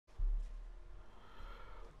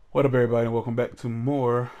What up, everybody, and welcome back to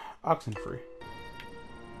more Oxenfree.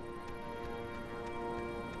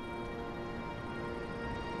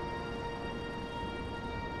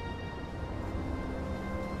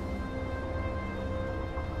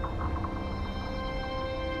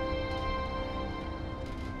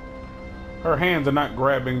 Her hands are not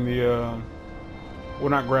grabbing the, we're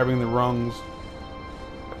not grabbing the rungs.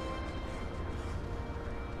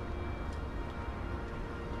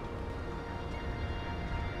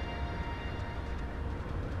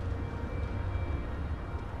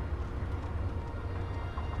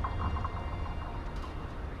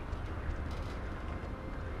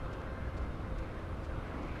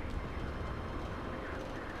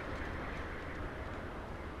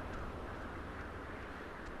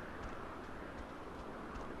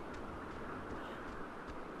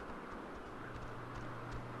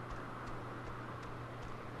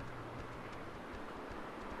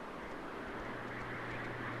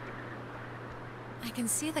 I can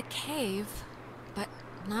see the cave, but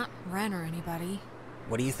not Ren or anybody.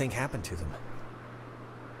 What do you think happened to them?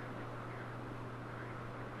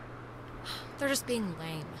 They're just being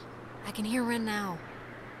lame. I can hear Ren now.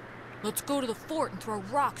 Let's go to the fort and throw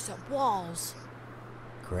rocks at walls.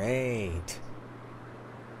 Great.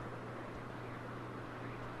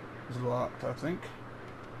 It's locked, I think.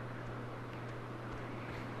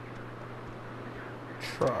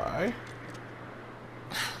 Try.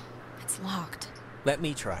 It's locked. Let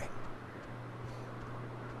me try.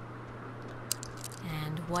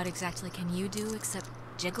 And what exactly can you do except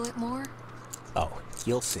jiggle it more? Oh,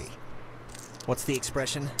 you'll see. What's the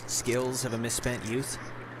expression? Skills of a misspent youth?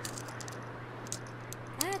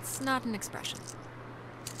 That's not an expression.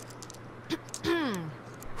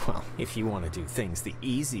 Well, if you want to do things the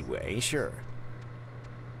easy way, sure.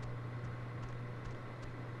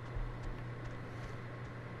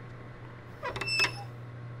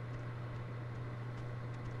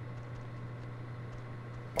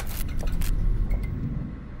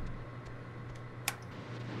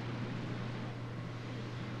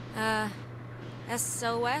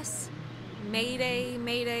 SOS? Mayday,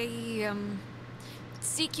 Mayday,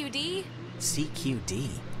 CQD? CQD?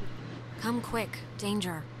 Come quick,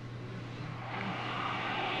 danger.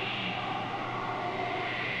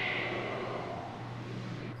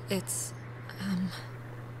 It's,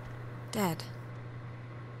 dead.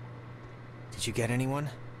 Did you get anyone?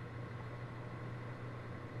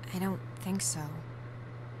 I don't think so.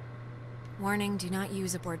 Warning, do not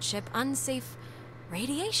use aboard ship. Unsafe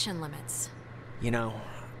radiation limits. You know,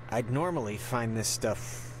 I'd normally find this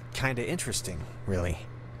stuff kinda interesting, really.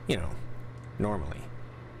 You know, normally.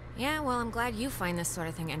 Yeah, well, I'm glad you find this sort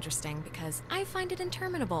of thing interesting, because I find it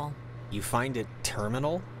interminable. You find it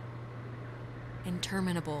terminal?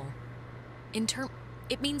 Interminable.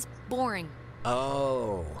 It means boring.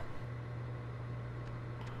 Oh.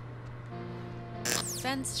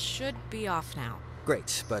 Fence should be off now.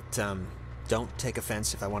 Great, but, don't take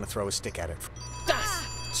offense if I want to throw a stick at it.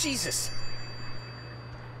 Ah! Jesus!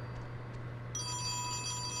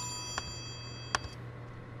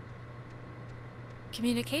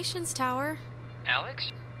 Communications tower.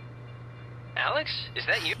 Alex? Alex? Is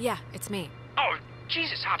that you? Yeah, it's me. Oh,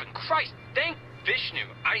 Jesus, hopping Christ! Thank Vishnu.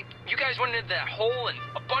 You guys went into that hole and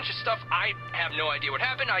a bunch of stuff. I have no idea what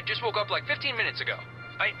happened. I just woke up like 15 minutes ago.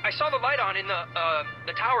 I saw the light on in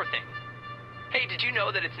the tower thing. Hey, did you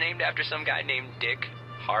know that it's named after some guy named Dick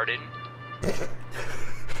Harden?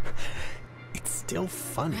 It's still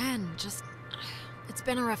funny. Ren, it's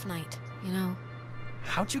been a rough night, you know?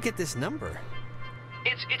 How'd you get this number?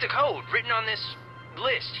 It's a code written on this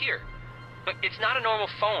list here. But it's not a normal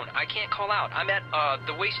phone. I can't call out. I'm at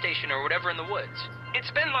the way station or whatever in the woods. It's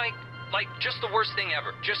been like just the worst thing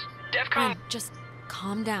ever. Just DEFCON. Ren, just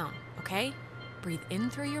calm down, okay? Breathe in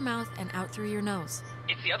through your mouth and out through your nose.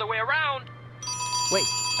 It's the other way around. Wait,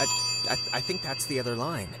 I think that's the other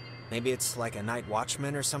line. Maybe it's like a night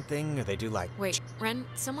watchman or something, or they do like... Wait, Ren,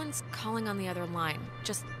 someone's calling on the other line.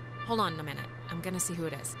 Just hold on a minute. I'm gonna see who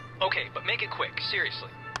it is. Okay, but make it quick, seriously.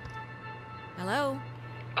 Hello?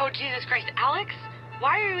 Oh, Jesus Christ, Alex?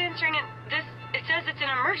 Why are you answering it? It says it's an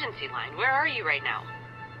emergency line. Where are you right now?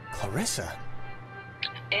 Clarissa.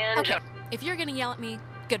 And... Okay, if you're gonna yell at me,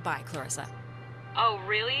 goodbye, Clarissa. Oh,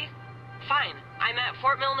 really? Fine. I'm at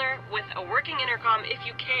Fort Milner with a working intercom if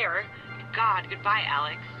you care. God, goodbye,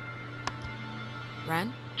 Alex.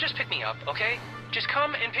 Ren? Just pick me up, okay? Just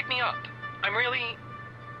come and pick me up. I'm really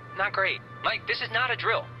not great. Like, this is not a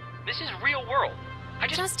drill. This is real world.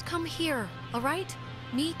 Just come here, alright?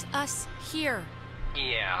 Meet us here.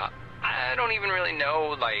 Yeah, I don't even really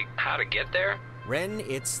know, like, how to get there. Ren,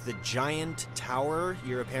 it's the giant tower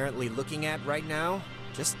you're apparently looking at right now.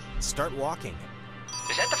 Just start walking.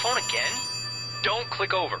 Is that the phone again? Don't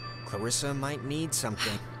click over. Clarissa might need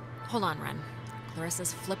something. Hold on, Ren.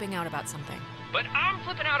 Clarissa's flipping out about something. But I'm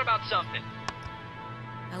flipping out about something.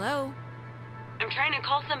 Hello? I'm trying to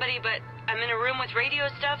call somebody, but I'm in a room with radio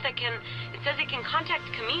stuff that it says it can contact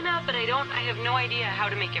Kamina, but I have no idea how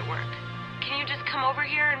to make it work. Can you just come over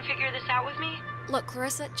here and figure this out with me? Look,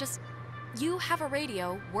 Clarissa, you have a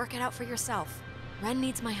radio, work it out for yourself. Ren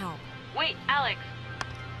needs my help. Wait, Alex.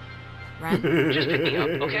 Ren? Just pick me up,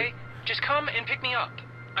 okay? Just come and pick me up.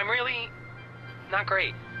 I'm really not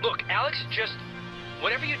great. Look, Alex, just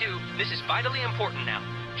whatever you do, this is vitally important now.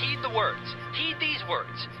 Heed the words. Heed these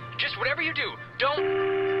words. Just whatever you do, don't...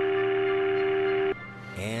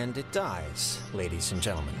 And it dies, ladies and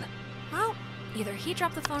gentlemen. Well, either he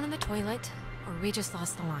dropped the phone in the toilet, or we just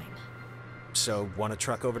lost the line. So, want to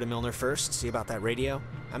truck over to Milner first, see about that radio?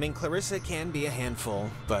 I mean, Clarissa can be a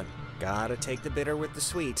handful, but gotta take the bitter with the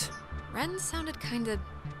sweet. Ren sounded kinda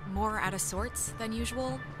more out of sorts than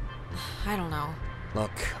usual. I don't know.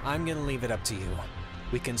 Look, I'm gonna leave it up to you.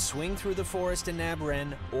 We can swing through the forest and nab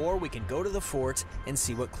Ren, or we can go to the fort and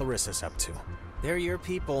see what Clarissa's up to. They're your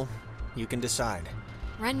people. You can decide.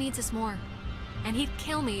 Ren needs us more. And he'd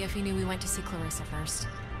kill me if he knew we went to see Clarissa first.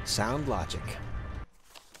 Sound logic.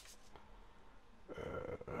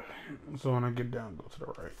 So when I get down, go to the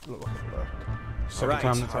right, look to the left.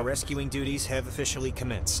 Alright, our rescuing duties have officially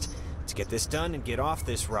commenced. Let's get this done and get off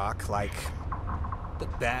this rock like the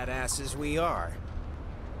badasses we are.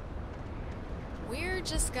 We're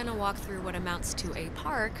just gonna walk through what amounts to a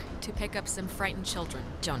park to pick up some frightened children.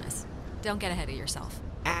 Jonas, don't get ahead of yourself.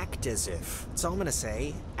 Act as if. That's all I'm gonna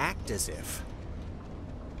say. Act as if.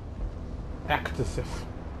 Act as if.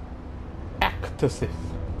 Act as if.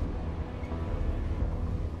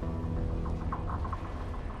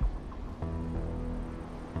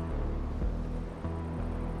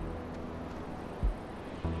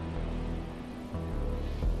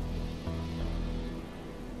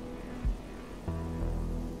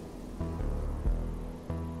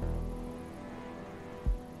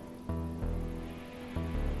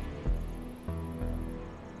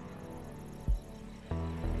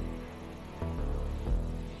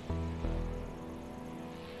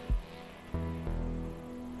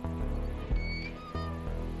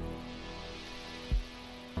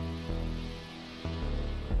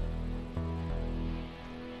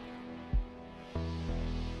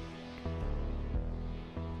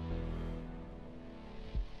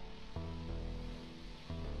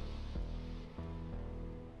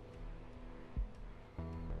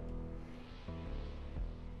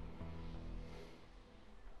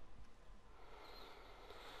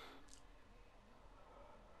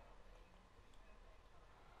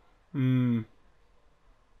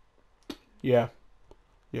 Yeah.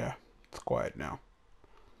 Yeah. It's quiet now.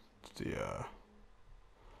 The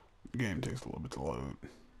game takes a little bit to load.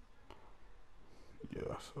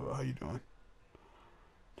 Yeah, so how you doing?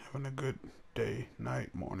 Having a good day,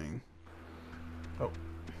 night, morning. Oh.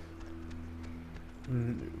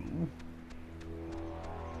 No.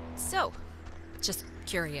 So, just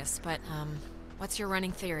curious, but, what's your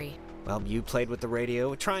running theory? Well, you played with the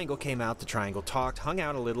radio, a triangle came out, the triangle talked, hung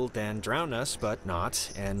out a little, then drowned us, but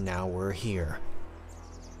not, and now we're here.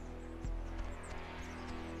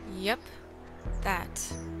 Yep.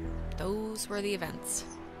 Those were the events.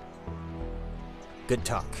 Good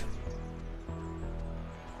talk.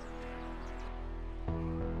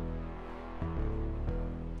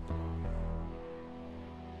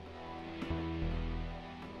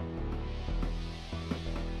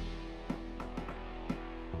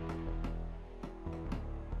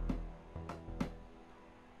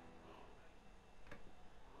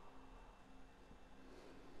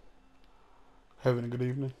 Having a good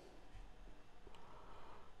evening?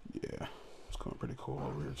 Yeah, it's going pretty cool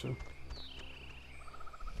over here too.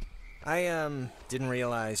 I, didn't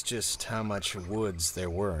realize just how much woods there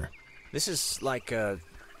were. This is like a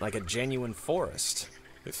genuine forest.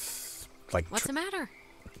 With, like... What's the matter?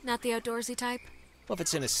 Not the outdoorsy type? Well, if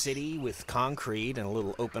it's in a city with concrete and a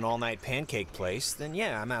little open all-night pancake place, then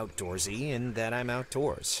yeah, I'm outdoorsy and that I'm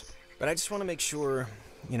outdoors. But I just want to make sure,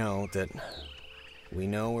 you know, that we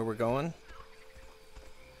know where we're going.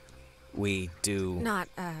 We do... Not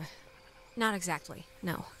exactly,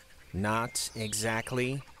 no. Not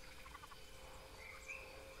exactly?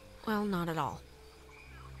 Well, not at all.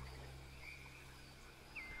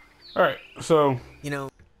 Alright, so... You know,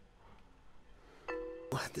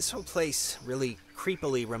 this whole place really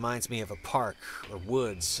creepily reminds me of a park, or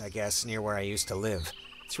woods, I guess, near where I used to live.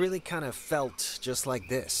 It's really kind of felt just like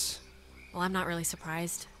this. Well, I'm not really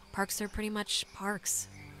surprised. Parks are pretty much parks.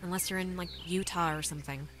 Unless you're in, like, Utah or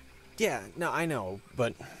something. Yeah, no, I know,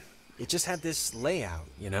 but it just had this layout,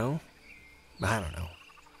 you know? I don't know.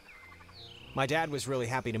 My dad was really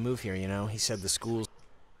happy to move here, you know? He said the schools...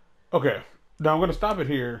 Okay, now I'm going to stop it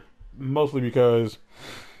here, mostly because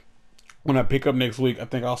when I pick up next week, I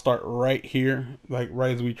think I'll start right here, like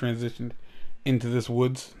right as we transitioned into this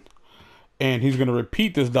woods. And he's going to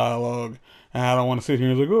repeat this dialogue, and I don't want to sit here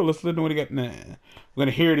and like, oh, let's listen to what he got. Nah, we're going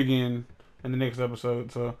to hear it again in the next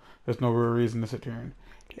episode, so there's no real reason to sit here and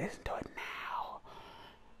listen to it now.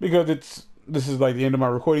 Because this is like the end of my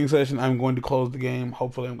recording session. I'm going to close the game.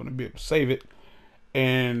 Hopefully I'm going to be able to save it.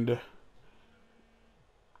 And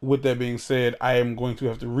with that being said, I am going to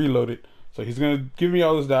have to reload it. So he's going to give me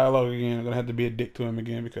all this dialogue again. I'm going to have to be a dick to him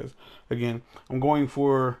again because, again, I'm going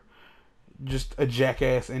for just a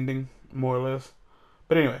jackass ending, more or less.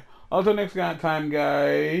 But anyway, until next time,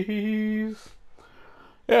 guys.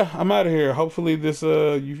 Yeah, I'm out of here. Hopefully this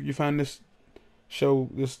you find this show,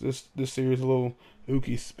 this series a little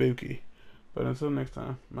ooky spooky. But until next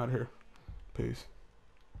time, I'm out of here. Peace.